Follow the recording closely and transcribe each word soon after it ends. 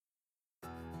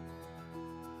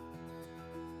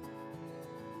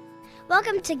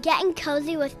Welcome to Getting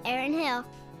Cozy with Erin Hill.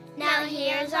 Now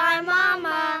here's our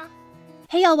mama.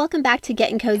 Hey y'all, welcome back to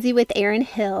Getting Cozy with Erin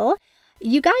Hill.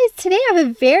 You guys, today I have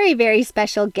a very, very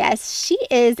special guest. She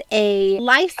is a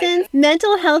licensed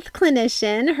mental health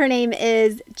clinician. Her name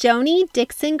is Joni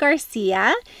Dixon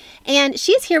Garcia, and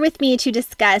she's here with me to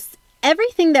discuss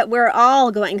everything that we're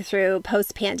all going through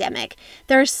post-pandemic.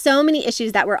 There are so many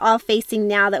issues that we're all facing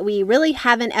now that we really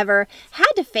haven't ever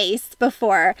had to face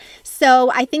before.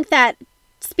 So I think that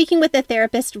speaking with a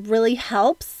therapist really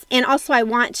helps. And also I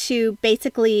want to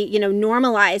basically,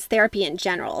 normalize therapy in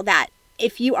general, that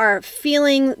if you are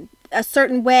feeling a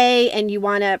certain way and you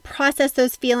want to process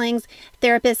those feelings,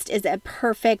 therapist is a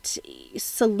perfect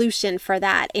solution for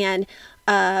that. And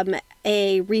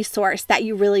a resource that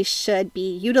you really should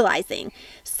be utilizing.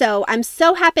 So I'm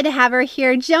so happy to have her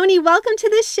here. Joni, welcome to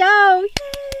the show. Yay.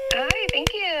 Hi,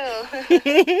 thank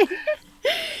you.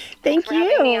 Thank you.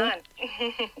 Having me on.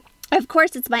 Of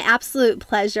course, it's my absolute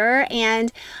pleasure.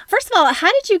 And first of all,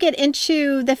 how did you get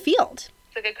into the field?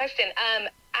 It's a good question.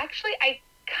 Actually, I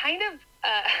kind of,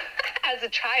 as a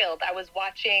child, I was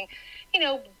watching,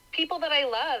 people that I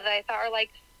love that I thought are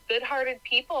like good-hearted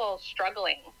people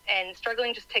struggling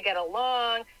just to get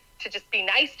along, to just be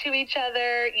nice to each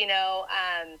other,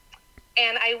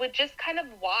 and I would just kind of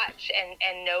watch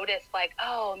and notice like,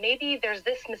 oh, maybe there's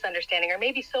this misunderstanding, or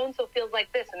maybe so-and-so feels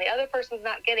like this and the other person's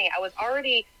not getting it. I was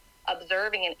already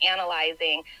observing and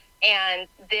analyzing. And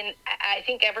then I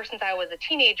think ever since I was a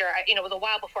teenager, it was a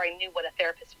while before I knew what a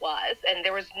therapist was, and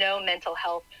there was no mental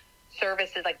health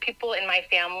services. Like, people in my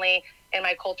family and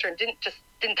my culture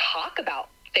didn't talk about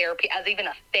therapy as even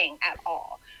a thing at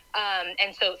all.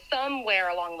 And so somewhere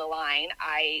along the line,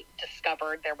 I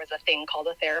discovered there was a thing called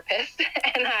a therapist,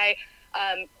 and I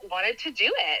wanted to do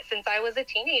it since I was a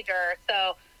teenager.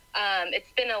 So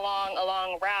it's been a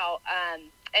long route.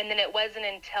 And then it wasn't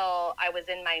until I was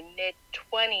in my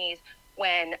mid-20s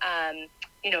when,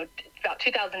 about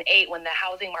 2008, when the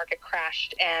housing market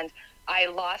crashed and I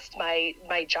lost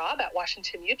my job at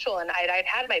Washington Mutual. And I'd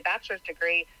had my bachelor's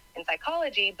degree in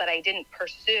psychology, but I didn't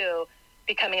pursue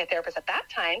becoming a therapist at that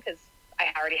time because I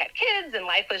already had kids and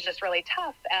life was just really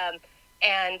tough.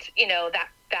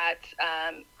 That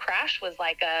crash was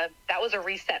that was a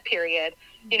reset period,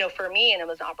 for me. And it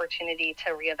was an opportunity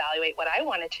to reevaluate what I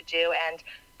wanted to do. And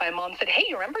my mom said, hey,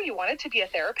 you remember you wanted to be a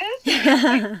therapist? Like,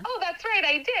 oh, that's right,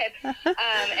 I did.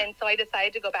 And so I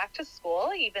decided to go back to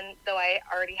school, even though I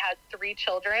already had 3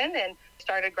 children, and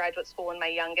started graduate school when my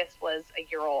youngest was a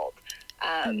year old.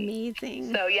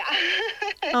 Amazing. So, yeah.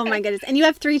 Oh, my goodness. And you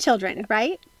have 3 children,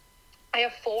 right? I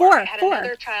have 4. I had 4.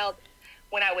 another child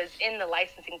when I was in the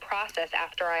licensing process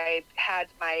after I had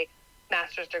my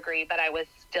master's degree, but I was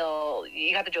still,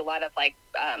 you have to do a lot of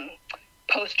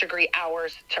post-degree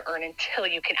hours to earn until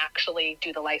you can actually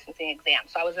do the licensing exam.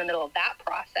 So I was in the middle of that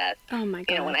process. Oh my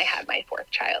gosh. When I had my 4th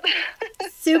child.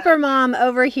 Super mom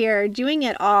over here doing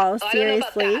it all.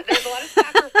 Seriously. I don't know about that. There's a lot of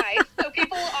sacrifice. So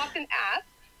people will often ask,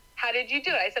 how did you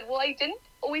do it? I said, well, I didn't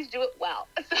always do it well.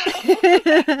 So that's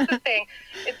the thing.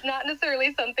 It's not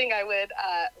necessarily something I would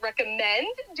recommend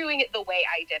doing it the way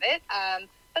I did it.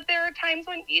 But there are times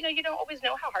when, you don't always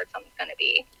know how hard something's going to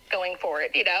be going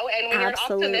forward, and when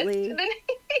Absolutely. You're an optimist, then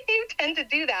you tend to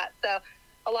do that. So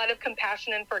a lot of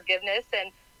compassion and forgiveness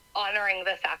and honoring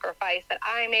the sacrifice that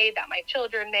I made, that my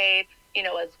children made,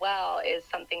 as well, is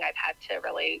something I've had to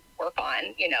really work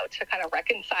on, to kind of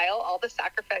reconcile all the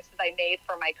sacrifices I made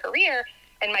for my career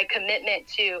and my commitment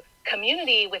to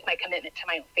community with my commitment to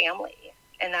my own family.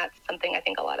 And that's something I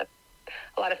think a lot of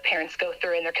parents go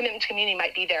through, and their commitment to community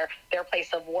might be their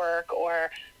place of work, or,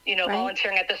 right.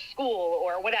 Volunteering at the school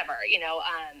or whatever, it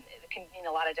can mean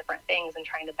a lot of different things, and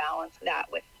trying to balance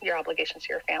that with your obligations to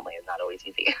your family is not always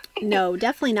easy. No,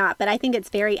 definitely not. But I think it's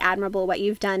very admirable what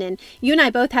you've done. And you and I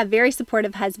both have very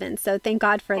supportive husbands. So thank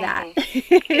God for that.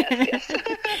 Yes.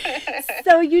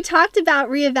 So you talked about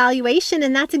reevaluation,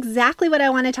 and that's exactly what I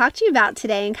want to talk to you about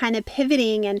today, and kind of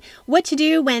pivoting and what to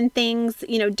do when things,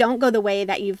 don't go the way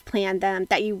that you've planned them,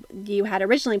 that you had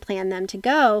originally planned them to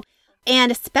go.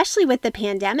 And especially with the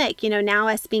pandemic, now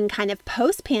us being kind of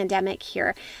post-pandemic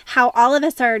here, how all of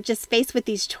us are just faced with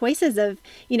these choices of,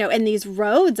 and these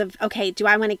roads of, okay, do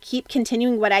I want to keep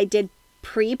continuing what I did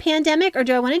pre-pandemic, or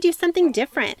do I want to do something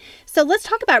different? So let's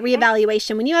talk about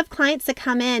reevaluation. When you have clients that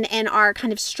come in and are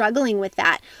kind of struggling with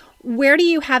that, where do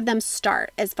you have them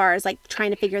start as far as trying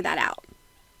to figure that out?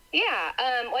 Yeah.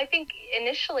 Well, I think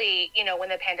initially, when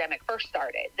the pandemic first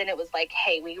started, then it was like,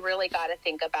 hey, we really got to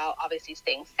think about obviously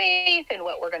staying safe and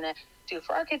what we're going to do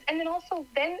for our kids. And then also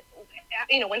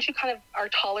once you kind of are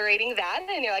tolerating that,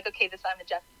 and you're like, okay, I'm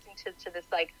adjusting to this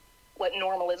what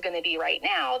normal is going to be right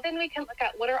now, then we can look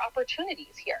at what are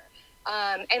opportunities here.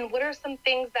 And what are some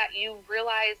things that you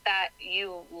realize that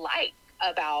you like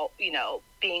about,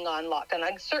 being on lockdown?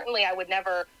 Like, certainly I would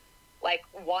never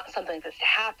want something like this to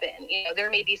happen.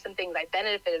 There may be some things I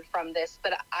benefited from this,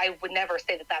 but I would never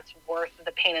say that that's worth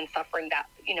the pain and suffering that,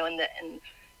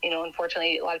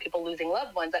 unfortunately a lot of people losing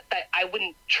loved ones, that I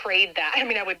wouldn't trade that. I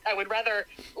mean, I would rather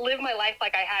live my life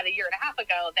like I had a year and a half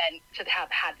ago than to have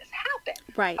had this happen.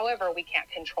 Right. However, we can't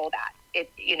control that. It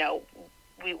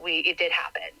did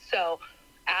happen. So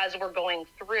as we're going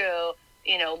through,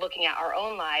 looking at our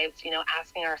own lives,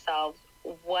 asking ourselves,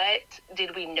 what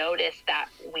did we notice that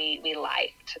we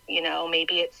liked?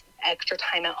 Maybe it's extra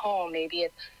time at home. Maybe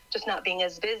it's just not being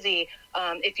as busy.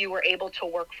 If you were able to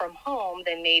work from home,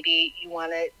 then maybe you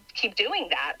want to keep doing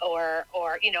that, or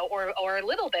a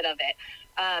little bit of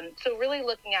it. So really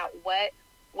looking at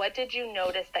what did you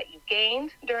notice that you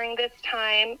gained during this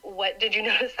time? What did you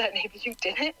notice that maybe you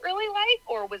didn't really like,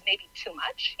 or was maybe too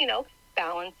much?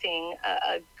 Balancing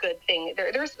a good thing.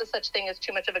 There's such thing as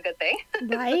too much of a good thing.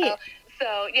 Right.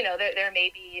 So there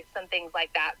may be some things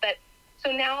like that. But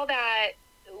so now that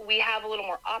we have a little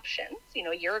more options,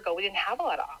 a year ago we didn't have a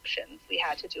lot of options. We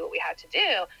had to do what we had to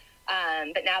do.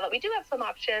 But now that we do have some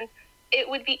options, it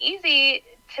would be easy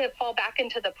to fall back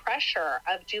into the pressure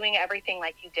of doing everything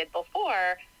like you did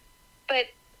before. But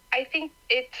I think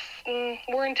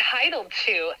we're entitled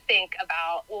to think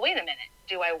about, well, wait a minute,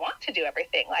 do I want to do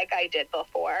everything like I did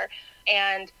before?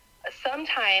 And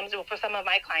sometimes, for some of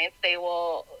my clients, they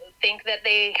will think that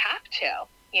they have to,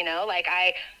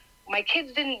 my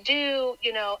kids didn't do,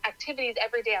 activities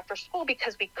every day after school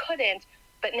because we couldn't.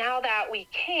 But now that we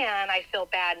can, I feel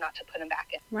bad not to put them back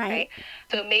in. Right.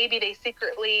 So maybe they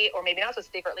secretly, or maybe not so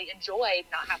secretly, enjoyed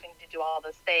not having to do all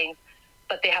those things,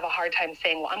 but they have a hard time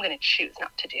saying, well, I'm going to choose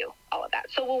not to do all of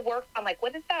that. So we'll work on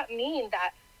what does that mean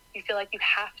that you feel like you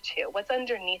have to? What's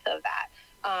underneath of that?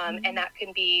 And that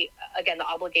can be, again, the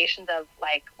obligations of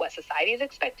what society is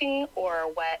expecting,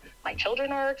 or what my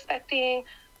children are expecting,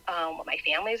 what my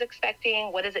family is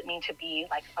expecting. What does it mean to be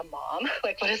a mom?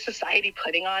 What is society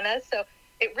putting on us? So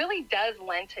it really does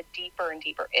lend to deeper and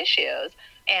deeper issues.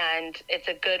 And it's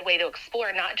a good way to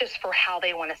explore, not just for how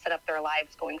they want to set up their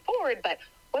lives going forward, but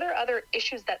what are other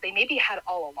issues that they maybe had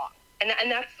all along.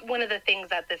 And that's one of the things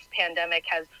that this pandemic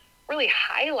has really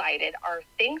highlighted, are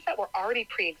things that were already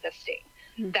pre-existing,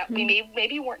 that we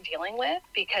maybe weren't dealing with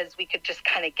because we could just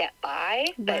kind of get by,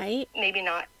 but maybe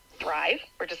not thrive.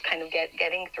 We're just kind of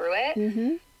getting through it.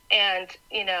 Mm-hmm. And,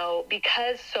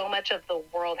 because so much of the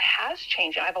world has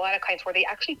changed, I have a lot of clients where they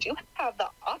actually do have the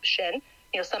option.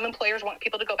 Some employers want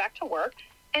people to go back to work,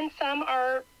 and some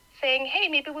are saying, hey,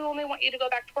 maybe we only want you to go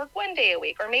back to work one day a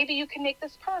week, or maybe you can make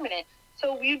this permanent.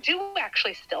 So you do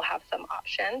actually still have some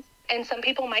options, and some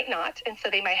people might not. And so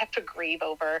they might have to grieve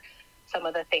over some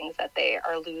of the things that they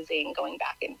are losing going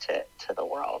back into the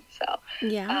world. So,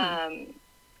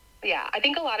 I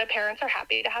think a lot of parents are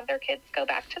happy to have their kids go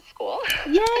back to school.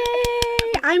 Yay!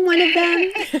 I'm one of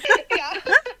them. Yeah.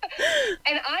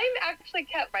 And I'm actually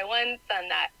kept my one son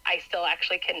that I still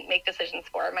actually can make decisions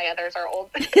for. My others are old.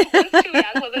 One's too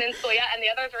young, wasn't in school yet, and the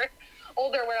others are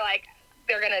older, where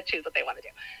they're going to choose what they want to do.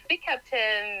 We kept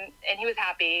him, and he was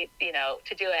happy,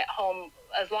 to do it home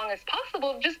as long as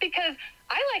possible, just because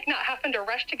I like not having to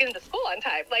rush to get into school on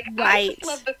time. I just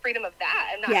love the freedom of that,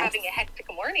 and not having a hectic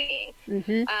morning.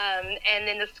 Mm-hmm. And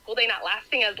then the school day not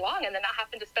lasting as long, and then not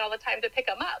having to spend all the time to pick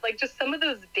them up. Just some of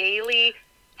those daily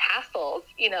hassles,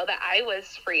 that I was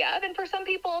free of. And for some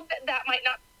people, that might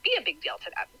not be a big deal to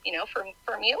them.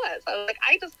 For me, it was. I was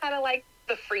I just kind of like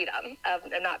the freedom of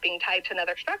not being tied to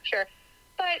another structure.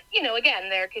 But, again,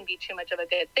 there can be too much of a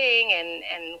good thing,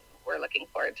 and we're looking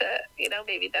forward to,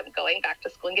 maybe them going back to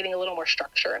school and getting a little more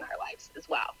structure in our lives as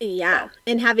well. Yeah. So.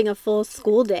 And having a full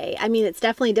school day. I mean, it's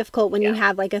definitely difficult when you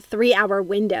have a 3-hour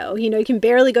window. You can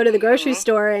barely go to the grocery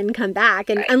store and come back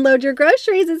and unload your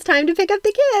groceries. It's time to pick up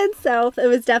the kids. So it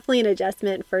was definitely an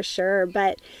adjustment for sure.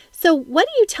 But so what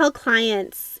do you tell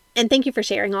clients? And thank you for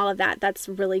sharing all of that. That's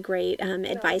really great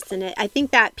advice in it. I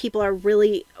think that people are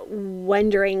really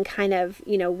wondering kind of,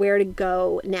 where to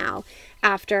go now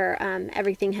after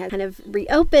everything has kind of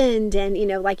reopened and,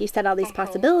 like you said, all these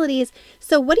possibilities.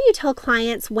 So what do you tell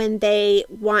clients when they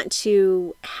want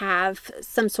to have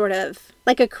some sort of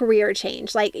a career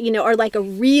change, or a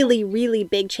really, really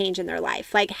big change in their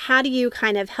life? How do you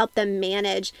kind of help them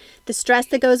manage the stress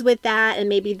that goes with that, and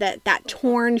maybe that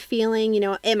torn feeling,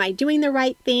 am I doing the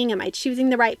right thing? Am I choosing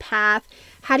the right path?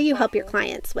 How do you help your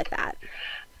clients with that?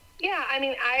 Yeah, I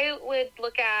mean, I would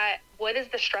look at what is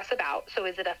the stress about? So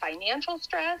is it a financial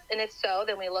stress? And if so,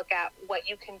 then we look at what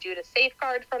you can do to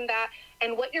safeguard from that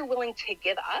and what you're willing to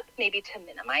give up, maybe to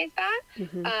minimize that.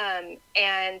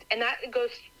 And that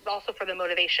goes also for the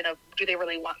motivation of, do they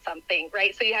really want something,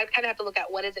 right? So you kind of have to look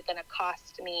at, what is it going to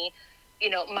cost me?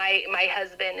 My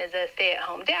husband is a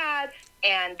stay-at-home dad,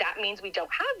 and that means we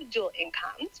don't have dual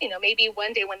incomes. Maybe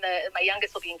one day when my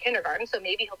youngest will be in kindergarten, so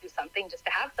maybe he'll do something just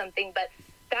to have something, but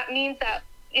that means that,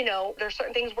 there's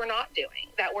certain things we're not doing,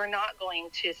 that we're not going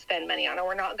to spend money on, or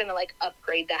we're not going to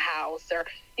upgrade the house or,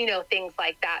 things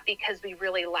like that, because we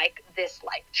really like this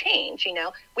life change.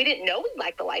 We didn't know we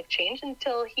liked the life change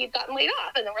until he had gotten laid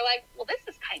off. And then we're like, well, this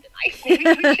is kind of nice. Maybe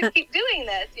we should keep doing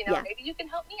this. Maybe you can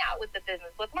help me out with the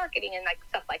business, with marketing and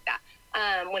stuff like that.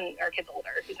 When our kid's older,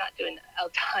 he's not doing a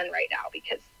ton right now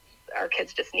because our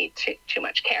kids just need too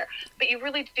much care. But you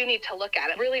really do need to look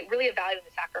at it, really, really evaluate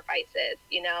the sacrifices.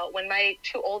 When my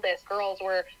two oldest girls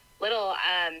were little,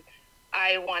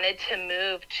 I wanted to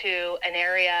move to an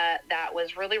area that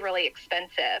was really, really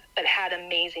expensive, but had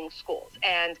amazing schools.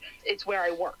 And it's where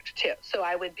I worked too. So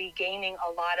I would be gaining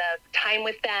a lot of time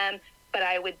with them, but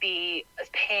I would be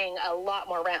paying a lot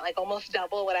more rent, almost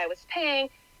double what I was paying.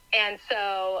 And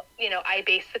so, I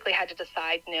basically had to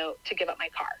decide, to give up my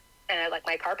car. And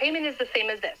my car payment is the same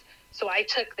as this. So I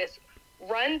took this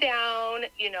rundown,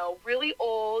 really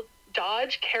old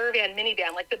Dodge Caravan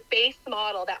minivan, the base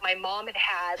model that my mom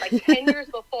had 10 years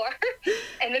before.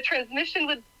 And the transmission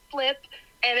would slip.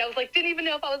 And I was didn't even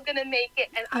know if I was going to make it.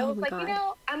 And I was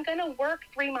I'm going to work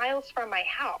 3 miles from my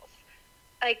house.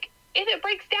 If it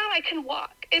breaks down, I can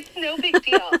walk. It's no big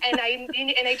deal. And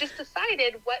I just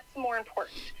decided, what's more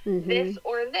important, this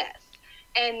or this?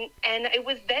 And it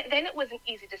was then it was an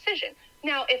easy decision.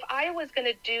 Now, if I was going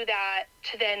to do that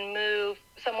to then move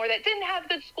somewhere that didn't have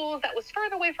good schools, that was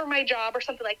further away from my job or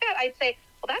something like that, I'd say,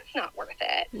 well, that's not worth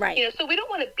it. Right. So we don't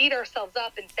want to beat ourselves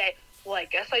up and say, well, I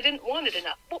guess I didn't want it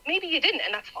enough. Well, maybe you didn't,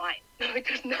 and that's fine.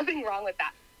 There's nothing wrong with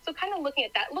that. So kind of looking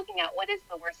at that, looking at what is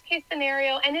the worst case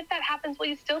scenario, and if that happens, will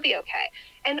you still be okay?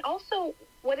 And also,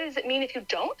 what does it mean if you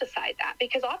don't decide that?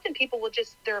 Because often people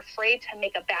they're afraid to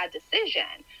make a bad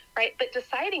decision, right? But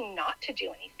deciding not to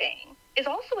do anything is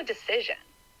also a decision,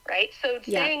 right? So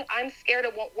saying, I'm scared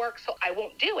it won't work, so I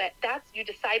won't do it, that's, you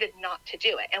decided not to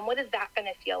do it. And what is that going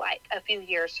to feel like a few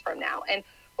years from now? And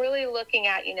really looking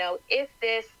at, if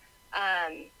this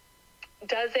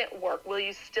doesn't work, will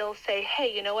you still say,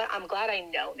 hey, you know what, I'm glad I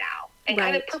know now? And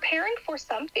kind of preparing for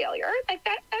some failure,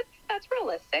 that's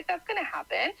realistic, that's going to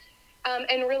happen.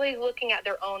 And really looking at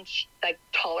their own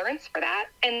tolerance for that.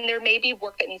 And there may be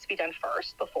work that needs to be done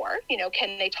first before,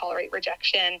 can they tolerate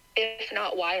rejection? If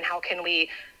not, why, and how can we,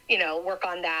 work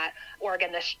on that? Or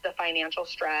again, the financial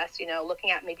stress, looking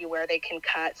at maybe where they can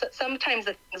cut. So sometimes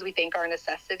the things we think are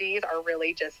necessities are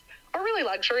really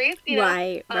luxuries,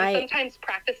 Right. Sometimes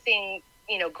practicing,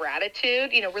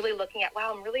 gratitude, really looking at,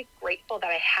 wow, I'm really grateful that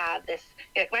I have this.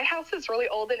 My house is really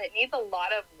old and it needs a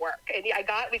lot of work. And we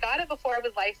got it before I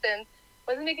was licensed,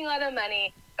 wasn't making a lot of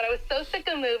money, but I was so sick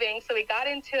of moving. So we got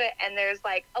into it, and there's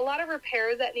a lot of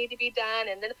repairs that need to be done.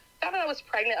 And then found out I was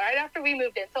pregnant right after we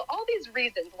moved in. So all these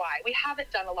reasons why we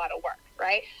haven't done a lot of work,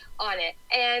 right, on it.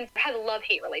 And I had a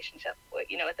love-hate relationship with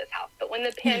this house. But when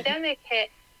the pandemic hit,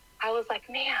 I was like,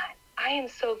 man, I am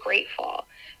so grateful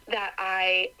that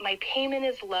my payment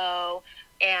is low,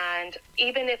 and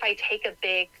even if I take a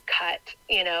big cut,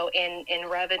 in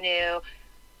revenue,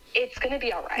 it's going to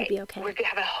be all right. It'll be okay. We're going to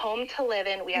have a home to live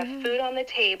in. We have food on the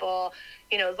table.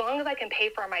 As long as I can pay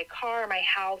for my car, my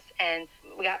house, and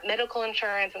we got medical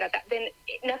insurance, and got that, then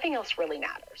nothing else really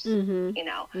matters. And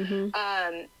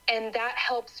that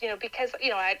helps, because,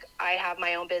 I have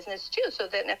my own business too, so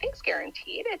that nothing's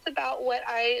guaranteed. It's about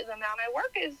the amount I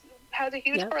work has a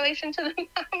huge correlation to the amount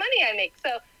of money I make.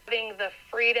 So having the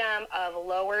freedom of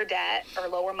lower debt or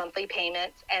lower monthly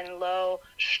payments and low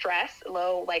stress,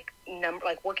 low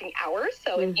working hours.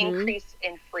 So an increase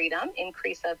in freedom,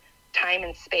 increase of time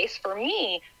and space for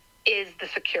me is the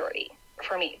security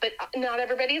for me. But not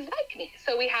everybody's like me.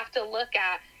 So we have to look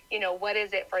at, what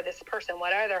is it for this person?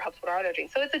 What are their hopes? What are their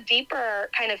dreams? So it's a deeper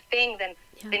kind of thing than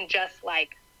just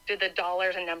do the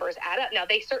dollars and numbers add up? Now,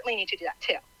 they certainly need to do that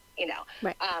too.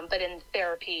 Right. But in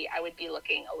therapy, I would be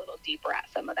looking a little deeper at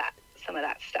some of that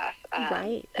stuff.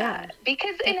 Right. Yeah.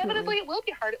 Because inevitably it will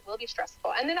be hard. It will be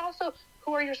stressful. And then also,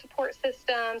 who are your support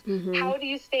systems? How do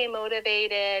you stay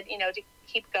motivated, to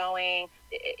keep going?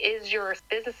 Is your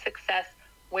business success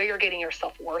where you're getting your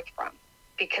self-worth from?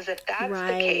 Because if that's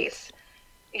the case,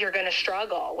 you're going to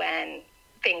struggle when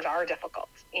things are difficult,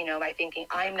 by thinking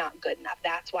I'm not good enough.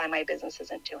 That's why my business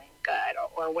isn't doing good,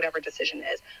 or whatever decision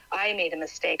is. I made a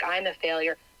mistake. I'm a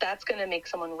failure. That's going to make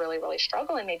someone really, really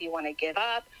struggle and maybe want to give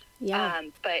up. Yeah.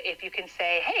 But if you can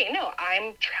say, hey, no,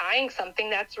 I'm trying something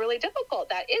that's really difficult,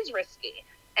 that is risky.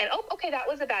 And, okay, that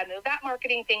was a bad move. That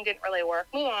marketing thing didn't really work.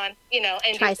 Move on,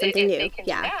 and try something new. They can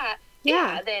do that.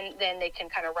 Yeah, then they can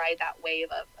kind of ride that wave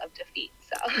of defeat.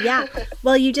 So yeah.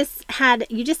 Well, you just said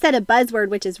a buzzword,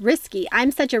 which is risky. I'm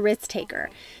such a risk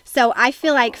taker. So I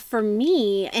feel like for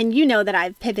me, and that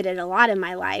I've pivoted a lot in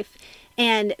my life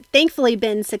and thankfully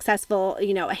been successful,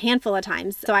 a handful of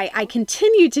times. So I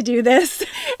continue to do this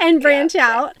and branch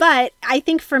out. But I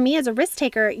think for me as a risk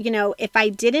taker, if I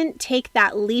didn't take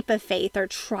that leap of faith or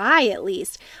try at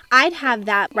least, I'd have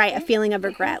that, right, a feeling of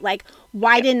regret. Like,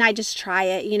 why didn't I just try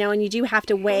it? And you do have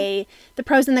to weigh the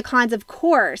pros and the cons, of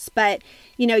course, but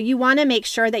you want to make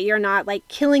sure that you're not like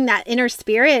killing that inner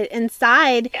spirit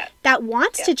inside that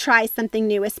wants to try something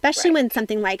new, especially when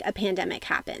something like a pandemic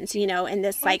happens, and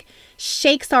this like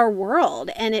shakes our world,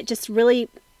 and it just really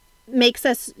makes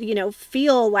us,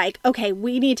 feel like, okay,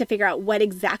 we need to figure out what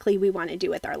exactly we want to do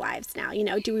with our lives now.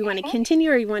 Do we want to continue,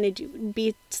 or you want to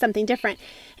be something different?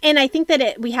 And I think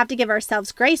that we have to give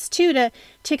ourselves grace too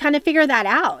to kind of figure that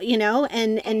out,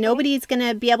 and nobody's going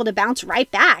to be able to bounce right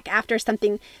back after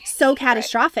something so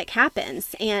catastrophic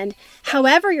happens. And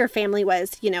however your family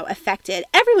was, affected,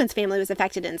 everyone's family was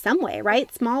affected in some way,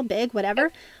 right? Small, big,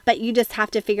 whatever. But you just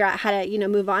have to figure out how to,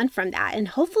 move on from that. And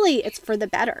hopefully it's for the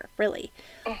better, really.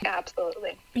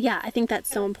 Absolutely. Yeah, I think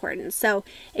that's so important. So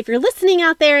if you're listening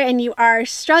out there and you are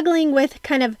struggling with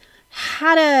kind of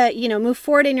how to, move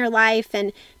forward in your life,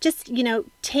 and just,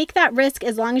 take that risk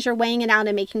as long as you're weighing it out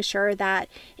and making sure that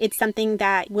it's something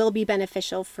that will be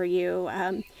beneficial for you.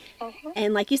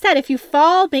 And like you said, if you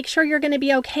fall, make sure you're going to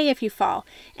be okay if you fall,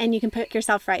 and you can pick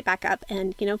yourself right back up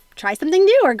and, try something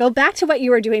new or go back to what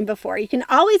you were doing before. You can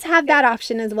always have that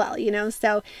option as well,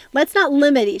 so let's not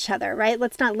limit each other, right?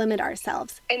 Let's not limit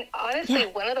ourselves. And honestly,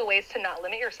 one of the ways to not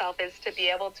limit yourself is to be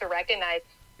able to recognize,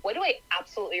 what do I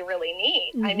absolutely really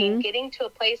need? I mean, getting to a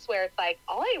place where it's like,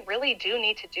 all I really do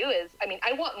need to do is,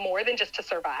 I want more than just to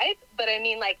survive. But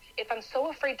like, if I'm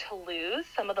so afraid to lose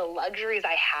some of the luxuries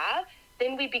I have,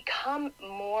 then we become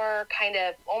more kind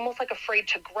of almost like afraid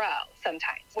to grow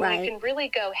sometimes. Where we can really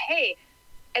go, hey,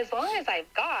 as long as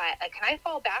I've got, can I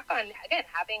fall back on, again,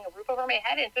 having a roof over my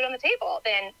head and food on the table,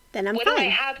 then I'm what fine. do I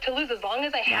have to lose as long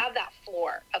as I have that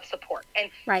floor of support?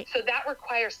 And so that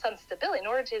requires some stability. In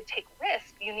order to take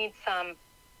risk, you need some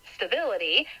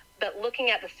stability, but looking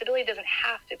at the stability doesn't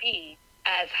have to be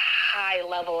as high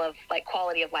level of like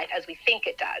quality of life as we think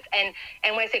it does. And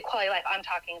when I say quality of life, I'm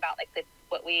talking about like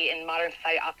what we in modern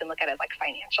society often look at as like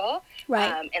financial,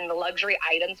 and the luxury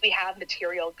items we have,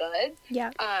 material goods.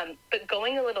 But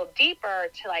going a little deeper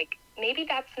to like, maybe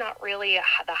that's not really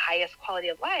the highest quality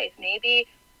of life. Maybe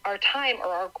our time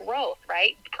or our growth,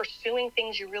 right? Pursuing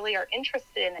things you really are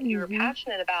interested in, that you're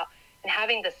passionate about, and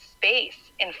having the space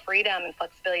and freedom and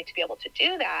flexibility to be able to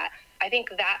do that. I think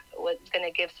that was going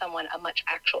to give someone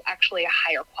actually a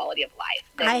higher quality of life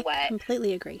than what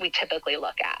completely agree. We typically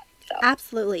look at. So.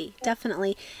 Absolutely.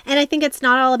 Definitely. And I think it's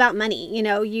not all about money.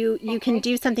 You can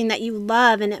do something that you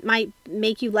love, and it might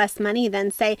make you less money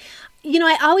than say,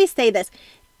 I always say this,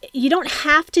 you don't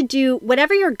have to do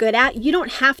whatever you're good at. You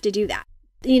don't have to do that.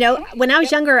 When I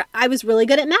was younger, I was really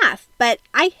good at math, but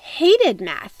I hated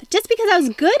math. Just because I was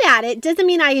good at it doesn't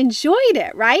mean I enjoyed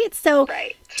it, right? So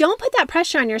don't put that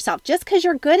pressure on yourself. Just because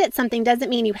you're good at something doesn't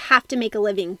mean you have to make a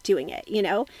living doing it,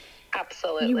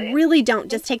 Absolutely. You really don't.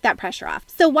 Just take that pressure off.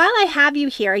 So while I have you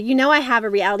here, I have a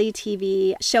reality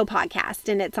TV show podcast,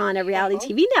 and it's on a reality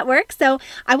TV network. So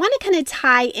I want to kind of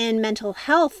tie in mental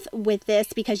health with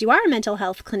this, because you are a mental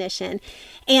health clinician.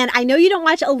 And I know you don't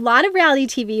watch a lot of reality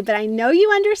TV, but I know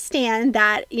you understand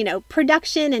that,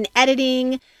 production and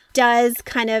editing does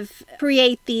kind of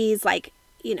create these like,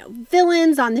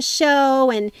 villains on the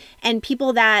show, and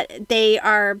people that they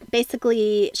are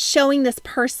basically showing this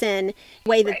person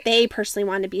way that they personally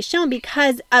want to be shown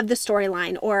because of the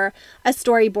storyline or a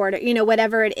storyboard, or,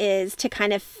 whatever it is, to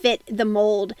kind of fit the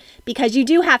mold, because you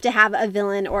do have to have a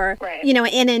villain or,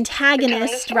 an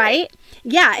antagonist, right?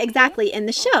 Yeah, exactly, in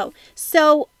the show.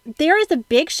 So there is a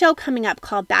big show coming up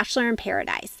called Bachelor in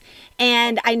Paradise.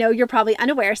 And I know you're probably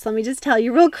unaware, so let me just tell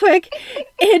you real quick.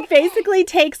 It basically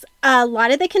takes a lot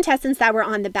of the contestants that were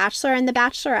on The Bachelor and The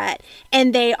Bachelorette,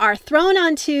 and they are thrown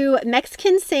onto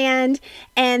Mexican sand,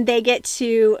 and they get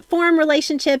to form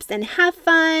relationships and have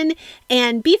fun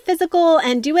and be physical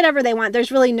and do whatever they want.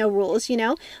 There's really no rules,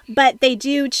 but they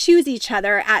do choose each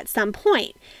other at some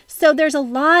point. So there's a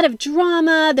lot of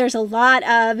drama, there's a lot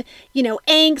of,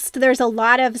 angst, there's a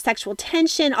lot of sexual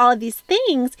tension, all of these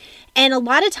things. And a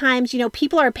lot of times,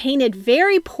 people are painted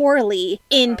very poorly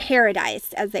in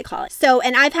paradise, as they call it. So,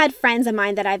 and I've had friends of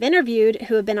mine that I've interviewed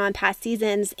who have been on past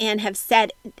seasons and have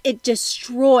said it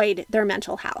destroyed their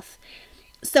mental health.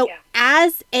 So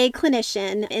as a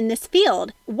clinician in this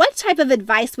field, what type of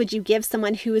advice would you give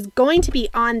someone who is going to be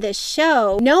on this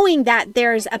show, knowing that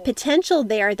there's a potential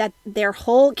there that their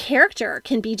whole character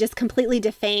can be just completely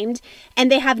defamed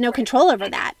and they have no control over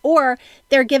that? Or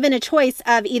they're given a choice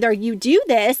of either you do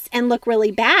this and look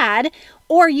really bad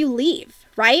or you leave,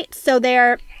 right? So they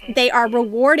are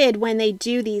rewarded when they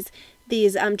do these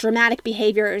dramatic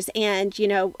behaviors and,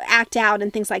 act out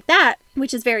and things like that,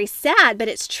 which is very sad, but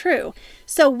it's true.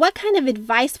 So what kind of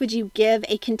advice would you give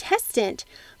a contestant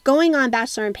going on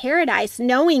Bachelor in Paradise,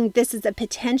 knowing this is a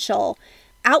potential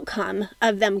outcome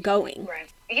of them going? Right.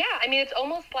 Yeah. I mean, it's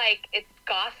almost like it's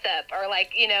gossip or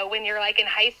like, when you're like in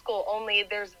high school, only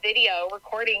there's video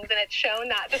recordings and it's shown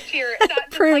not just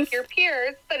like your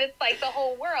peers, but it's like the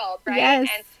whole world. Right. Yes.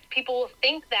 And people will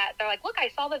think that they're like, look, I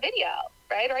saw the video,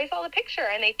 right? Or I saw the picture,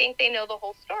 and they think they know the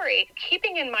whole story.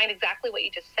 Keeping in mind exactly what you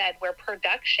just said, where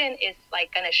production is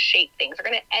like going to shape things. They're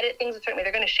going to edit things a certain way.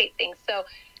 They're going to shape things. So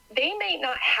they may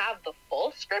not have the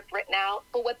full script written out,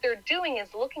 but what they're doing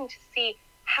is looking to see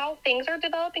how things are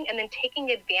developing and then taking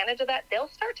advantage of that. They'll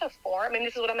start to form, and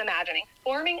this is what I'm imagining,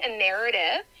 forming a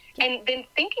narrative and then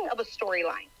thinking of a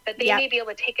storyline that they may be able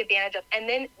to take advantage of, and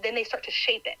then they start to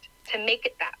shape it to make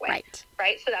it that way,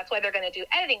 right? So that's why they're going to do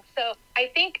editing. So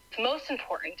I think most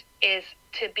important is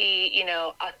to be,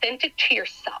 authentic to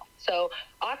yourself. So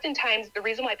oftentimes the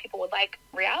reason why people would like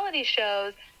reality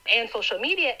shows and social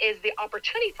media is the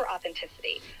opportunity for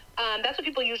authenticity. That's what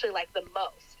people usually like the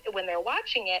most when they're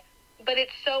watching it. But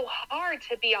it's so hard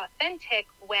to be authentic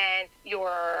when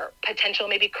your potential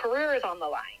maybe career is on the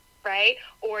line, right?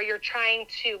 Or you're trying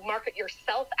to market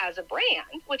yourself as a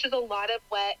brand, which is a lot of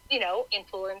what,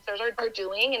 influencers are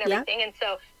doing and everything. And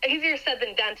so easier said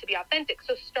than done to be authentic.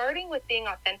 So starting with being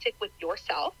authentic with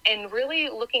yourself and really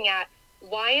looking at,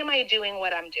 why am I doing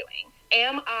what I'm doing?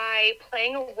 Am I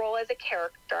playing a role as a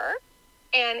character?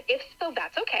 And if so,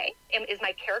 that's okay. Is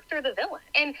my character the villain?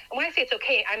 And when I say it's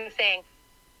okay, I'm saying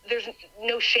there's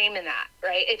no shame in that,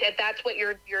 right? If that's what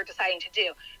you're deciding to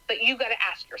do. But you got to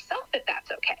ask yourself if that's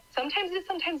okay. Sometimes it is,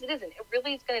 sometimes it isn't. It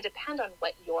really is going to depend on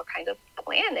what your kind of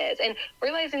plan is. And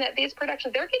realizing that these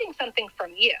productions, they're getting something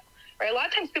from you, right? A lot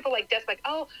of times people like Des, like,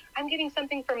 oh, I'm getting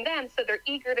something from them, so they're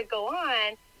eager to go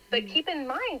on. But keep in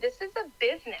mind, this is a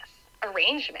business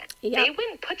arrangement. They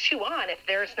wouldn't put you on if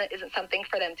there isn't something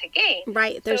for them to gain.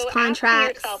 Right. There's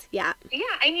contracts. Yourself,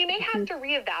 and you may have to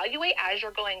reevaluate as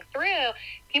you're going through.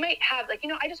 You might have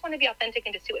I just want to be authentic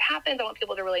and just see what happens. I want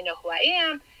people to really know who I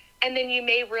am. And then you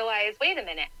may realize, wait a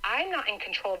minute, I'm not in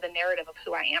control of the narrative of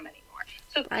who I am anymore.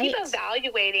 So keep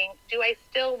evaluating, do I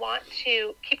still want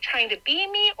to keep trying to be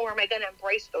me, or am I going to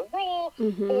embrace the role?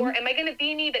 Or am I going to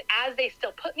be me, but as they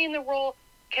still put me in the role,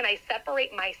 can I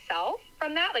separate myself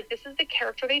from that? Like, this is the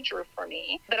character they drew for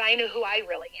me, but I know who I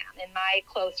really am, and my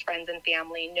close friends and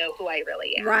family know who I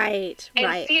really am.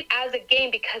 And see it as a game,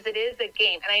 because it is a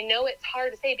game. And I know it's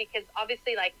hard to say because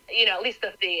obviously, at least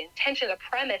the intention, the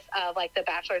premise of The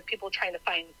Bachelor is people trying to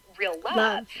find real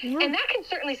love. And that can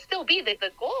certainly still be the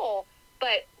goal,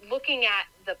 but looking at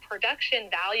the production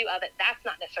value of it, that's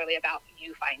not necessarily about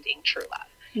you finding true love.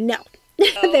 No.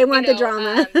 So, they want the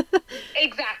drama.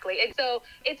 Exactly. And so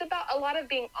it's about a lot of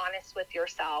being honest with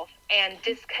yourself and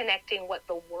disconnecting what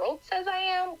the world says I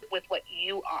am with what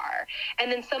you are.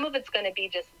 And then some of it's going to be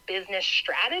just business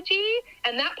strategy.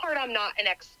 And that part I'm not an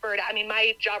expert. I mean,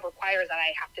 my job requires that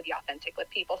I have to be authentic with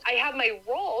people. I have my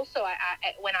role. So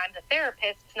when I'm the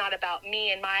therapist, it's not about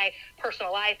me and my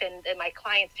personal life and my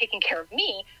clients taking care of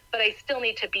me, but I still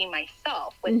need to be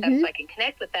myself with them so I can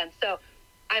connect with them. So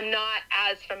I'm not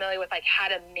as familiar with how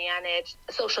to manage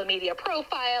a social media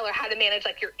profile or how to manage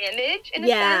your image in a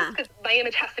sense, because my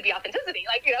image has to be authenticity,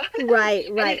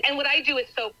 Right. And what I do is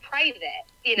so private,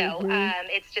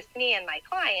 it's just me and my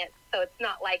clients. So it's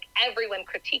not like everyone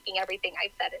critiquing everything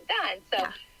I've said and done. So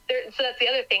So that's the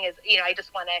other thing is, I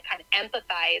just want to kind of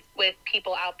empathize with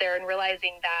people out there and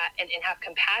realizing that and have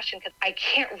compassion, because I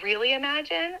can't really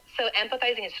imagine. So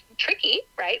empathizing is tricky,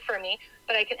 right, for me,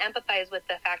 but I can empathize with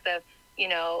the fact of,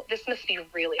 this must be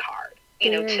really hard,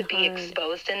 to be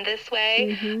exposed in this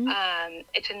way,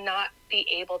 to not be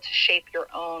able to shape your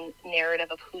own narrative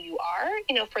of who you are,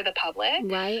 for the public.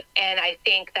 Right. And I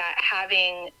think that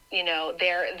having,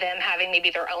 them having maybe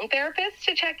their own therapist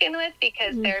to check in with,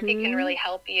 because therapy can really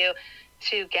help you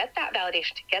to get that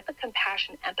validation, to get the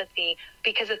compassion, empathy,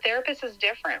 because a therapist is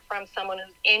different from someone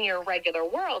who's in your regular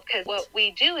world. Because what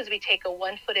we do is we take a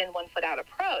 1 foot in, 1 foot out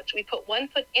approach. We put 1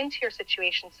 foot into your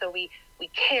situation, so we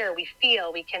care, we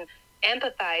feel, we can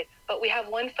empathize, but we have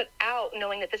 1 foot out,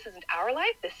 knowing that this isn't our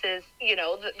life. This is,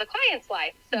 the client's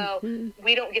life. So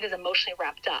we don't get as emotionally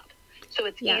wrapped up. So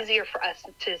it's easier for us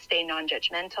to stay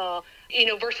non-judgmental,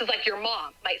 versus like your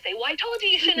mom might say, well, I told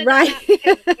you shouldn't have done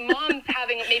that, because mom's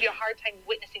having maybe a hard time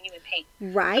witnessing you in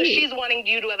pain. Right. So she's wanting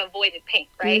you to have avoided pain,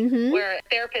 right? Where a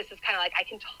therapist is kind of like, I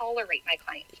can tolerate my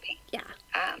client's pain. Yeah.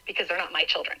 Because they're not my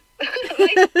children.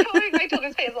 Tolerating my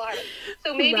children's pain is a lot harder.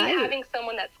 So maybe having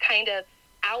someone that's kind of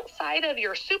outside of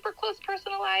your super close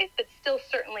personal life, but still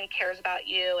certainly cares about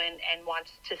you and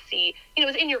wants to see,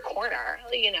 is in your corner,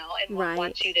 and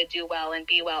wants you to do well and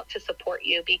be well, to support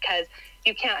you, because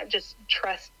you can't just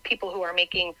trust people who are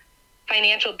making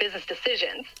financial business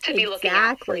decisions to be looking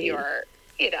out for your,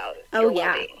 your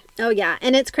well-being. Oh, yeah.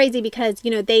 And it's crazy because,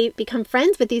 they become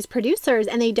friends with these producers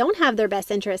and they don't have their best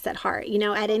interests at heart,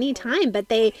 at any time. But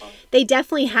they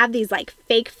definitely have these like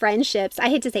fake friendships. I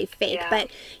hate to say fake, but,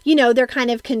 they're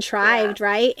kind of contrived,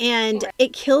 right? And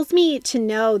it kills me to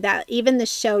know that even the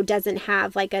show doesn't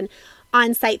have like an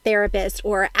on-site therapist,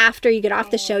 or after you get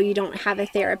off the show, you don't have a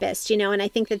therapist, and I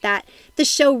think that the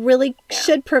show really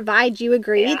should provide, you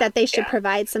agree that they should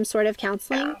provide some sort of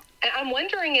counseling? Yeah. And I'm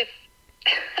wondering if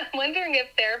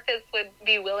therapists would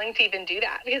be willing to even do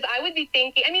that, because I would be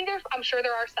thinking, I'm sure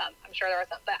there are some,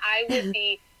 but I would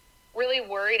be really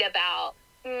worried about,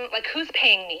 like, who's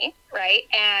paying me, right?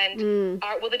 And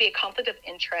will there be a conflict of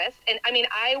interest? And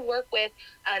I work with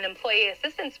an employee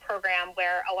assistance program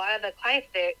where a lot of the clients,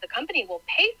 the company will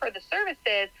pay for the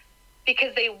services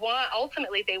because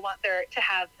ultimately they want to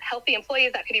have healthy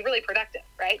employees that can be really productive,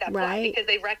 right? That's why, because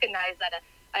they recognize that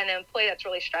an employee that's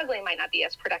really struggling might not be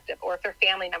as productive, or if their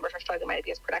family members are struggling, might not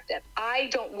be as productive. I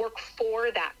don't work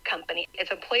for that company. It's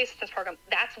an employee assistance program.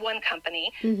 That's one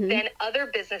company. Then other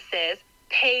businesses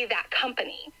pay that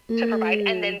company to provide,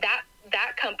 and then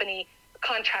that company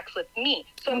contracts with me.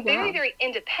 So I'm very, very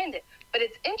independent. But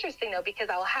it's interesting, though, because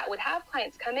I would have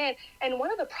clients come in, and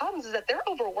one of the problems is that they're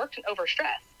overworked and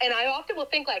overstressed. And I often will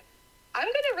think, like, I'm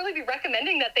going to really be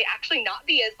recommending that they actually not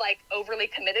be as, like, overly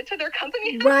committed to their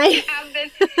company as they have been.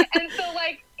 And so,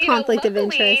 like, conflict of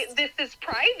luckily, interest. this is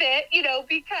private,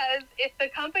 because if the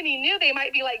company knew, they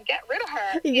might be like, get rid of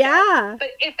her. Yeah.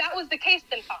 But if that was the case,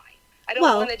 then fine. I don't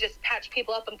want to just patch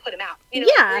people up and put them out.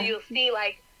 Where you'll see,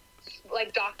 like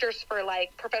doctors for,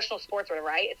 like, professional sports or whatever,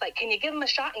 right? It's like, can you give them a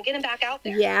shot and get them back out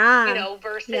there? Yeah.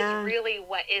 Versus really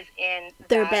what is in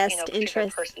their best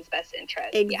interest. Person's best interest.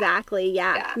 Exactly.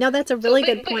 Yeah. No, that's a really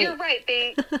good point. But you're right.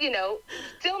 They,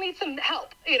 still need some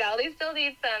help. They still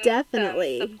need some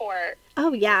definitely some support.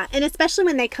 Oh, yeah. And especially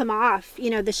when they come off,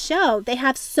 the show, they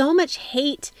have so much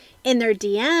hate in their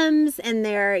DMs and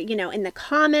their, in the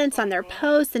comments on their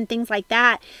posts and things like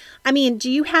that.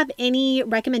 Do you have any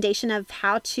recommendation of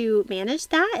how to manage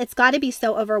that? It's got to be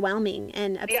so overwhelming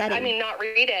and upsetting. Yeah, not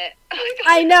read it.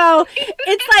 I know.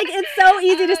 It's so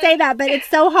easy to say that, but it's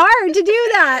so hard to do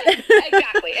that.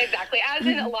 Exactly. As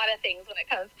in a lot of things when it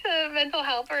comes to mental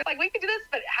health, or like, we could do this,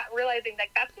 but realizing that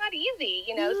that's not easy,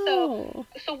 No.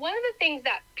 So one of the things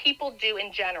that people do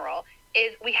in general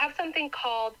is we have something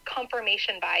called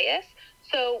confirmation bias.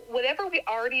 So whatever we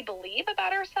already believe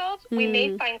about ourselves, we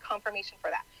may find confirmation for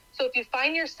that. So if you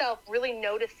find yourself really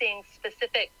noticing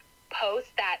specific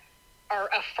posts that are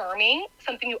affirming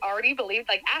something you already believed,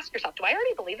 like, ask yourself, do I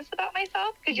already believe this about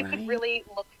myself? Because you could really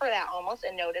look for that almost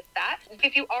and notice that.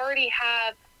 If you already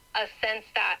have a sense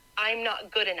that I'm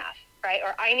not good enough, right,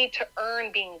 or I need to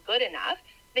earn being good enough,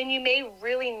 then you may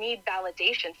really need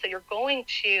validation. So you're going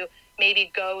to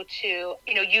maybe go to,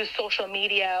 use social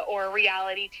media or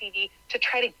reality TV to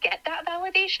try to get that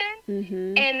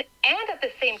validation. And at the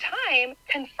same time,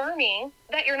 confirming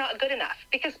that you're not good enough,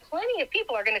 because plenty of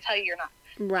people are going to tell you you're not.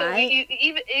 Right. So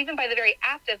even by the very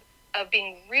act of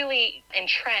being really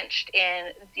entrenched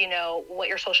in, what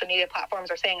your social media platforms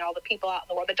are saying, all the people out in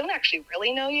the world that don't actually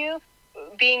really know you,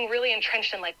 being really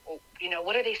entrenched in like, you know,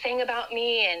 what are they saying about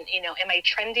me? And, you know, am I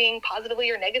trending positively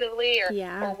or negatively or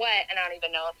what? And I don't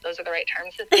even know if those are the right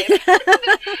terms to say.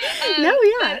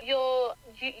 But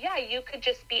you could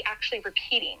just be actually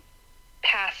repeating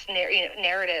past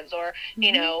narratives or,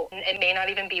 you know, it may not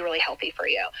even be really healthy for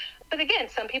you. But again,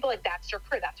 some people, like, that's your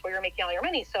career. That's where you're making all your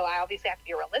money. So I obviously have to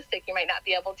be realistic. You might not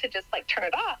be able to just, like, turn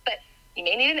it off. But you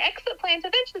may need an exit plan to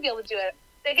eventually be able to do it.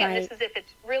 Again, this is if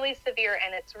it's really severe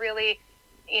and it's really,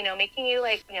 you know, making you,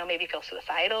 like, you know, maybe feel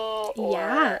suicidal. Or,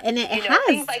 and it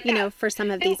has, like you know, for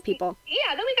some of these people.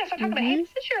 Yeah, then we got to start talking about, hey, this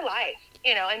is your life.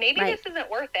 You know, and maybe this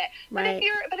isn't worth it. But if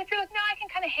you're like, no, I can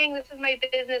kind of hang. This is my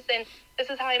business, and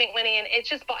this is how I make money, and it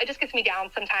just gets me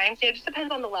down sometimes. You know, it just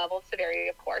depends on the level of severity,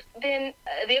 of course. Then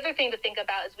the other thing to think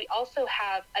about is we also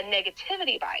have a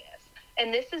negativity bias,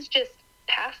 and this is just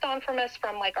passed on from us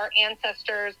from like our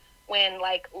ancestors when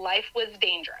like life was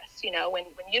dangerous. You know, when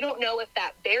you don't know if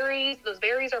those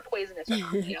berries are poisonous or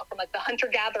not. You know, from like the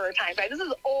hunter-gatherer times, right? This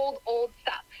is old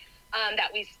stuff that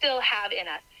we still have in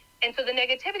us. And so the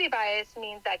negativity bias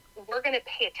means that we're going to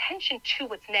pay attention to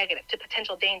what's negative, to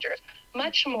potential dangers,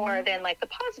 much more than like the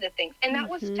positive things. And that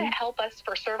was to help us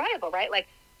for survival, right? Like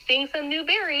seeing some new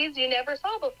berries you never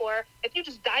saw before. If you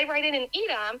just dive right in and eat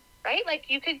them, right? Like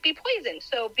you could be poisoned.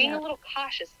 So being a little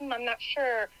cautious, I'm not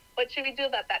sure, what should we do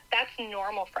about that? That's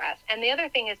normal for us. And the other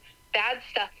thing is bad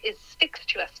stuff sticks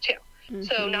to us too.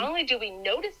 So not only do we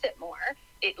notice it more,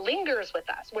 it lingers with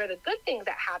us, where the good things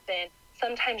that happen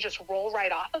sometimes just roll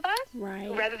right off of us,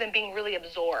 rather than being really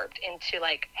absorbed into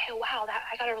like, hey, wow,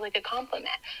 I got a really good compliment.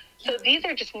 So these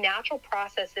are just natural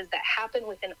processes that happen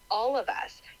within all of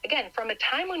us. Again, from a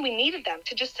time when we needed them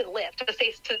to live,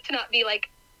 to not be like,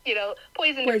 you know,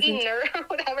 poisoned or eaten or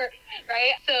whatever,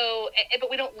 right? So, but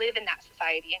we don't live in that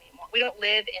society anymore. We don't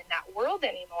live in that world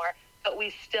anymore, but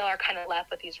we still are kind of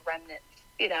left with these remnants,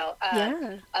 you know,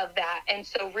 of that. And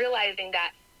so realizing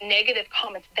that negative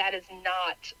comments, that is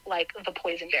not like the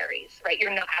poison berries, right? You're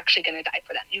not actually going to die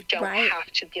for them. You don't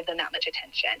have to give them that much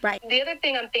attention. The other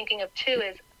thing I'm thinking of too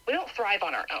is we don't thrive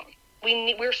on our own.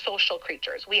 We're social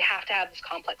creatures. We have to have this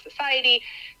complex society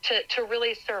to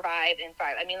really survive and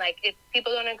thrive. I mean, like, if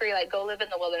people don't agree, like, go live in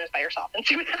the wilderness by yourself and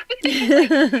see what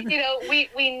happens. Like, you know, we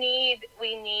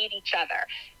need each other.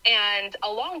 And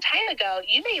a long time ago,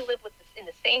 you may live in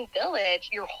the same village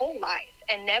your whole life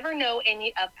and never know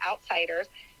any of outsiders.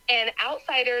 And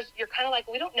outsiders, you're kind of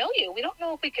like, we don't know you. We don't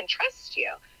know if we can trust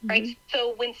you, right?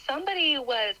 So when somebody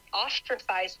was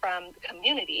ostracized from the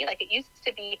community, like it used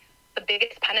to be, the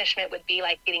biggest punishment would be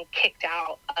like getting kicked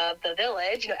out of the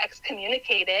village, you know,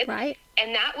 excommunicated.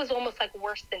 And that was almost like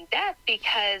worse than death,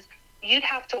 because you'd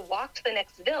have to walk to the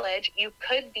next village. You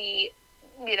could be,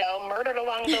 you know, murdered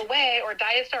along the way, or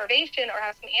die of starvation, or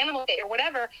have some animal fate or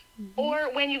whatever.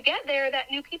 Or when you get there, that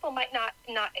new people might not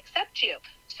accept you.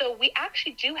 So we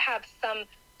actually do have some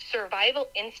survival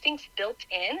instincts built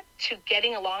in to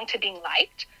getting along, to being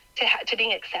liked, to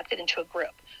being accepted into a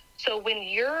group. So when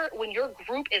your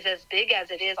group is as big as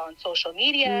it is on social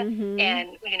media,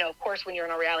 and, you know, of course, when you're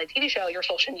in a reality TV show, your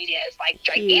social media is like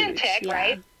gigantic,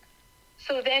 right?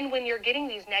 So then when you're getting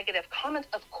these negative comments,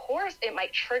 of course, it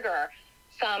might trigger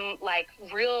some like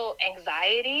real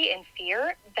anxiety and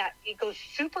fear that it goes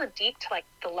super deep to like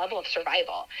the level of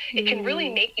survival. It can really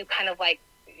make you kind of like,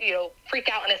 you know, freak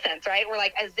out in a sense, right? We're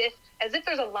like, as if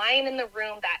there's a lion in the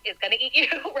room that is going to eat you,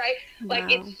 right?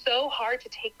 Like, it's so hard to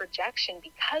take rejection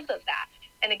because of that.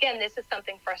 And again, this is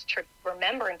something for us to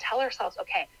remember and tell ourselves,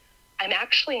 okay, I'm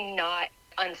actually not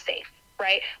unsafe,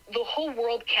 right? The whole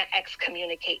world can't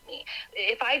excommunicate me.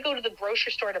 If I go to the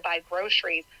grocery store to buy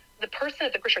groceries, the person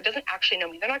at the grocery store doesn't actually know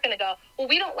me. They're not going to go, well,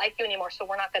 we don't like you anymore, so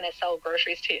we're not going to sell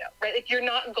groceries to you, right? Like, you're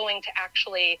not going to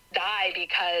actually die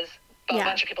because a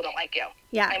bunch of people don't like you.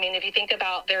 I mean, if you think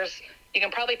about, you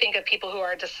can probably think of people who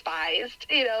are despised,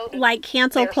 you know. Like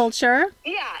cancel culture.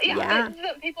 Yeah.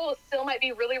 People still might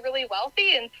be really, really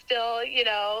wealthy and still, you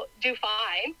know, do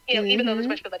fine, you know, even though there's a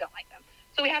bunch of people that don't like them.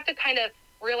 So we have to kind of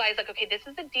realize, like, okay, this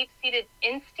is a deep-seated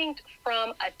instinct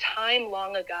from a time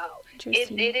long ago.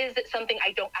 It is something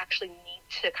I don't actually need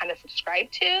to kind of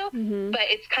subscribe to, but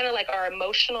it's kind of like our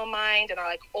emotional mind and our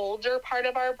like older part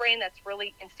of our brain that's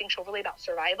really instinctual, really about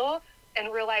survival,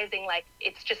 and realizing like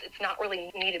it's not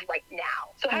really needed right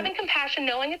now. So having compassion,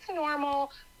 knowing it's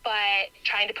normal, but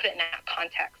trying to put it in that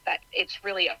context that it's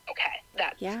really okay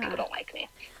that people don't like me.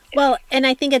 Well, and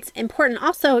I think it's important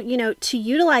also, to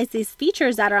utilize these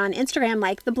features that are on Instagram,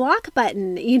 like the block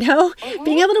button, being able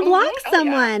to block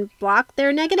someone, block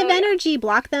their negative energy,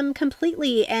 block them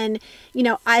completely. And,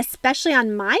 especially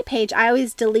on my page, I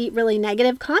always delete really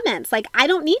negative comments. Like, I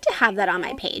don't need to have that on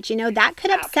my page. That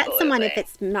could upset someone. If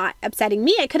it's not upsetting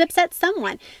me, it could upset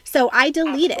someone. So I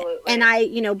delete it and I,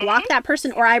 block that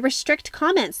person, or I restrict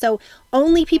comments. So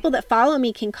only people that follow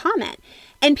me can comment.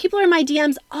 And people are in my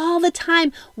DMs all the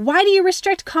time. Why do you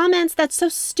restrict comments? That's so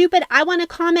stupid. I want to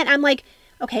comment. I'm like,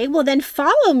 okay, well then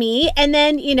follow me and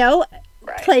then,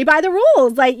 play by the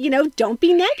rules. Like, don't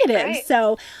be negative. Right.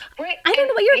 So I don't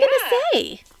know what you were going to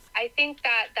say. I think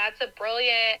that that's a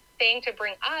brilliant thing to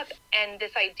bring up. And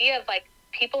this idea of like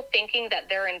people thinking that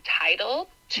they're entitled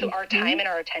to our time and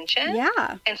our attention.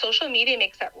 Yeah. And social media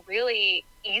makes that really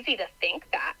easy to think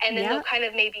that. And then they'll kind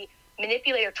of maybe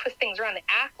manipulate or twist things around. They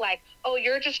act like, oh,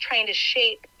 you're just trying to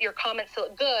shape your comments to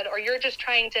look good, or you're just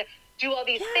trying to do all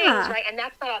these things, right? And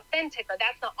that's not authentic, or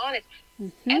that's not honest.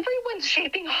 Everyone's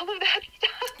shaping all of that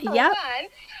stuff for one,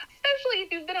 especially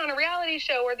if you've been on a reality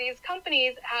show where these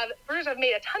companies have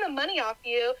made a ton of money off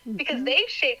you because they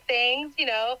shape things.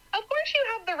 Of course you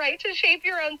have the right to shape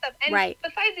your own stuff. And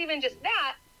besides even just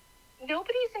that,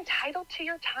 nobody's entitled to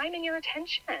your time and your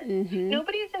attention.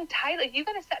 Nobody's entitled. You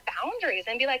got to set boundaries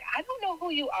and be like, I don't know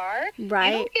who you are. Right.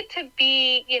 You don't get to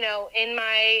be, in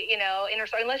my, inner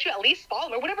story, unless you at least follow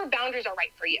me, or whatever boundaries are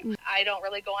right for you. I don't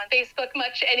really go on Facebook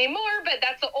much anymore, but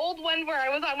that's the old one where I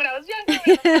was on when I was younger.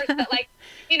 And of course, that, like,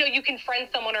 you can friend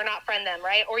someone or not friend them,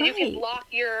 right? Or you can block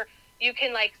you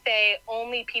can like say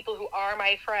only people who are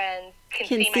my friends can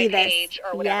see my page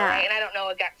or whatever, right? And I don't know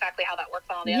exactly how that works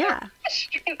on the other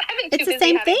streams. It's the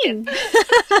same thing.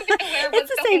 It's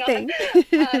the same thing.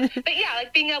 But yeah,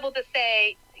 like being able to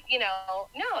say, no,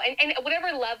 and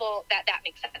whatever level that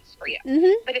makes sense for you.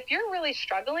 But if you're really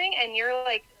struggling and you're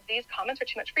like, these comments are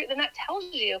too much for you, then that tells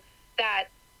you that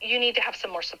you need to have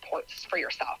some more supports for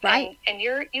yourself. Right. And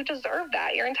you deserve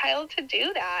that. You're entitled to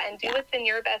do that and do what's in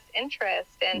your best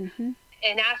interest. And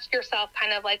and ask yourself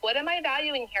kind of like, what am I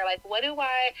valuing here? Like, what do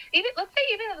I, let's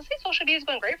say social media is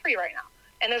going great for you right now.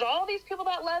 And there's all these people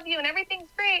that love you and everything's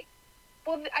great.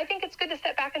 Well, I think it's good to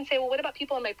step back and say, well, what about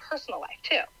people in my personal life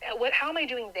too? How am I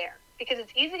doing there? Because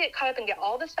it's easy to get caught up and get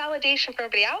all this validation from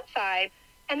everybody outside.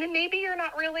 And then maybe you're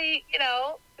not really,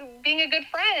 being a good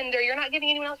friend, or you're not giving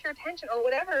anyone else your attention, or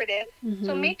whatever it is.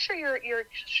 So make sure you're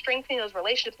strengthening those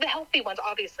relationships, the healthy ones,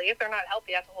 obviously. If they're not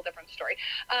healthy, that's a whole different story.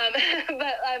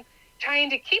 But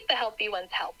trying to keep the healthy ones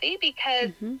healthy,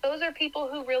 because those are people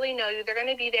who really know you. They're going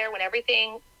to be there when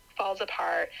everything falls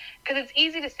apart. Because it's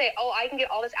easy to say, oh, I can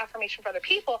get all this affirmation from other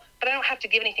people, but I don't have to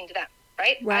give anything to them,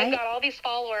 right? I've got all these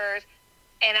followers,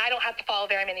 and I don't have to follow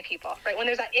very many people, right? When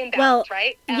there's that imbalance,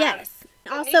 right? Yes.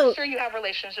 So also, make sure you have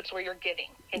relationships where you're giving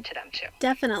into them too.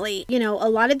 Definitely. A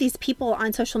lot of these people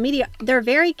on social media, they're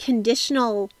very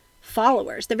conditional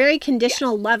followers. They're very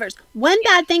conditional lovers. One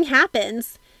bad thing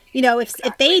happens,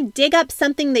 if they dig up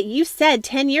something that you said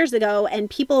 10 years ago and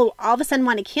people all of a sudden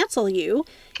want to cancel you,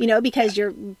 because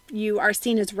you are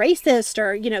seen as racist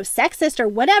or, sexist or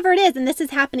whatever it is. And this is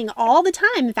happening all the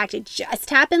time. In fact, it just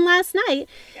happened last night.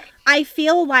 Yeah. I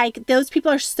feel like those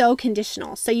people are so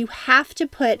conditional. So you have to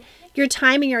put your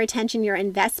time and your attention, your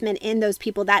investment in those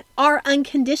people that are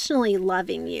unconditionally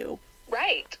loving you.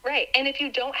 Right. And if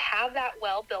you don't have that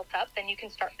well built up, then you can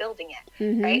start building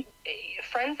it, right?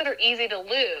 Friends that are easy to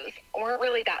lose weren't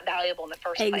really that valuable in the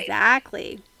first place.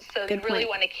 Exactly. So you really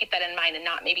want to keep that in mind and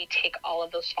not maybe take all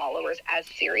of those followers as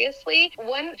seriously.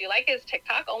 One I do like is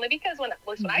TikTok, only because when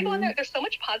I go on there, there's so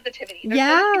much positivity. There's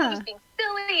so many people just being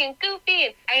silly and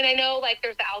goofy. And I know like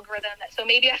there's the algorithm so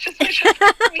maybe that's just for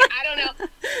me. I don't know.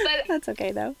 But that's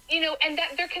okay though. And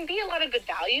that there can be a lot of good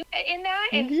value in that,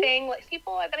 and saying like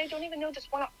people that I don't even know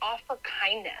just want to offer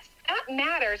kindness. That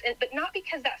matters, but not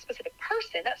because that specific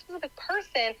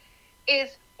person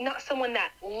is not someone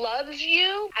that loves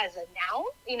you as a noun.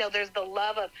 There's the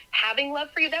love of having love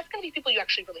for you. That's going to be people you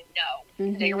actually really know,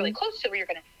 that you're really close to, where you're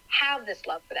going to have this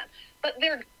love for them. But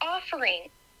they're offering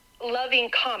loving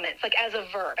comments, like as a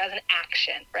verb, as an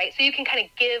action, right? So you can kind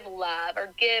of give love or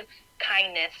give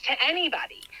kindness to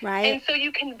anybody. Right. And so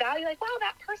you can value like, wow,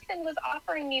 that person was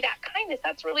offering me that kindness.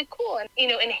 That's really cool. And,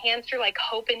 enhance your like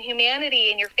hope and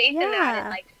humanity and your faith in that. And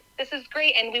like, this is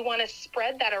great. And we want to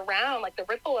spread that around, like the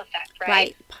ripple effect, right?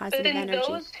 Right. Positive but then energy.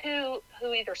 Those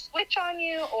who either switch on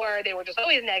you or they were just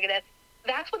always negative,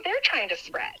 that's what they're trying to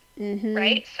spread,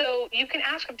 right? So you can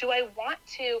ask them, do I want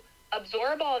to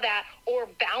absorb all that or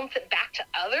bounce it back to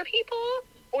other people?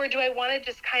 Or do I want to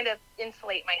just kind of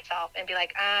insulate myself and be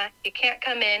like, you can't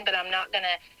come in, but I'm not going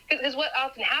to, because what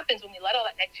often happens when we let all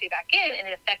that negativity back in and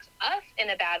it affects us in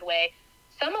a bad way,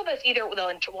 some of us either will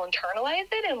internalize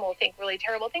it and we'll think really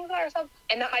terrible things about ourselves,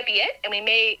 and that might be it, and we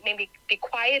may maybe be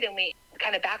quiet and we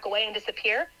kind of back away and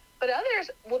disappear, but others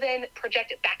will then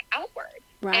project it back outward.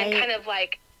 Right. And kind of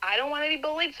like, I don't want to be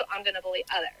bullied, so I'm going to bully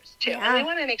others too. Yeah. And we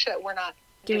want to make sure that we're not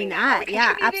doing that.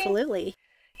 Yeah, contributing? absolutely.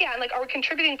 Yeah, and like, are we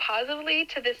contributing positively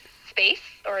to this space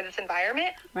or this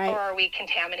environment, right. or are we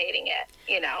contaminating it,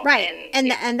 you know? Right.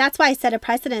 And that's why I set a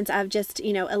precedence of just,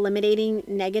 you know, eliminating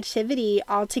negativity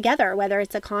altogether, whether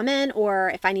it's a comment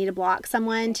or if I need to block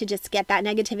someone to just get that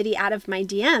negativity out of my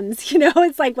DMs, you know,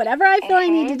 it's like whatever I feel I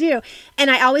need to do.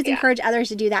 And I always encourage others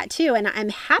to do that too. And I'm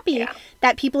happy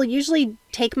that people usually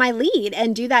take my lead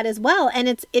and do that as well. And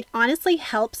it honestly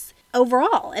helps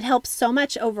overall. It helps so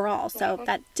much overall. So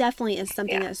that definitely is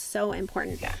something that's so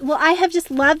important. Yeah. Well, I have just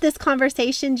loved this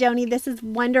conversation, Joni. This is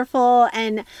wonderful.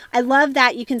 And I love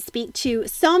that you can speak to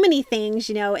so many things,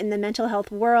 you know, in the mental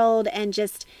health world and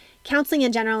just counseling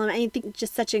in general. And I think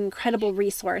just such an incredible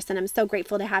resource. And I'm so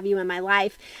grateful to have you in my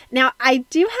life. Now, I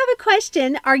do have a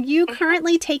question. Are you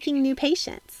currently taking new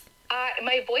patients?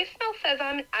 My voicemail says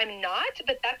I'm not,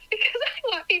 but that's because I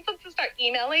want people to start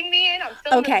emailing me in. I'm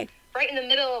still right in the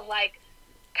middle of like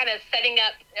kind of setting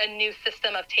up a new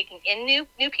system of taking in new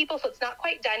people. So it's not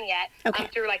quite done yet.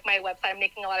 Through like my website, I'm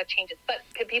making a lot of changes, but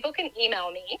people can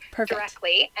email me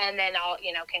directly, and then I'll,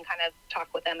 you know, can kind of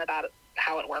talk with them about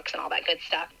how it works and all that good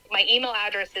stuff. My email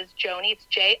address is Joni, it's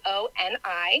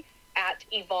Joni at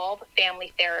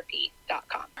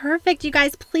evolvefamilytherapy.com. Perfect. You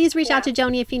guys, please reach out to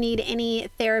Joni if you need any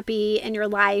therapy in your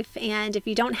life. And if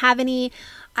you don't have any,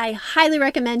 I highly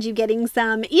recommend you getting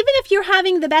some. Even if you're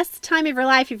having the best time of your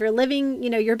life, if you're living, you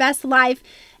know, your best life,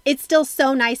 it's still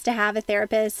so nice to have a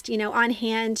therapist, you know, on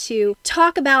hand to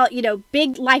talk about, you know,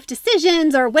 big life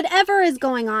decisions or whatever is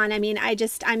going on. I mean,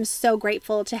 I'm so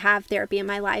grateful to have therapy in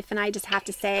my life. And I just have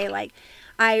to say, like,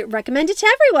 I recommend it to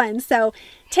everyone. So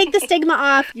take the stigma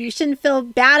off. You shouldn't feel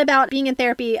bad about being in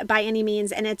therapy by any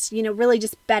means. And it's, you know, really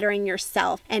just bettering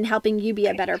yourself and helping you be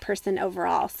a better person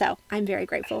overall. So I'm very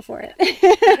grateful for it.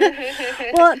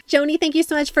 Well, Joni, thank you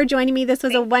so much for joining me. This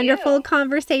was a wonderful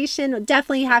conversation. We'll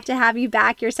definitely have to have you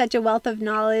back. You're such a wealth of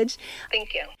knowledge.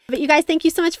 Thank you. But you guys, thank you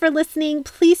so much for listening.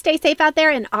 Please stay safe out there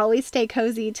and always stay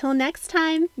cozy. Till next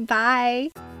time.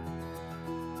 Bye.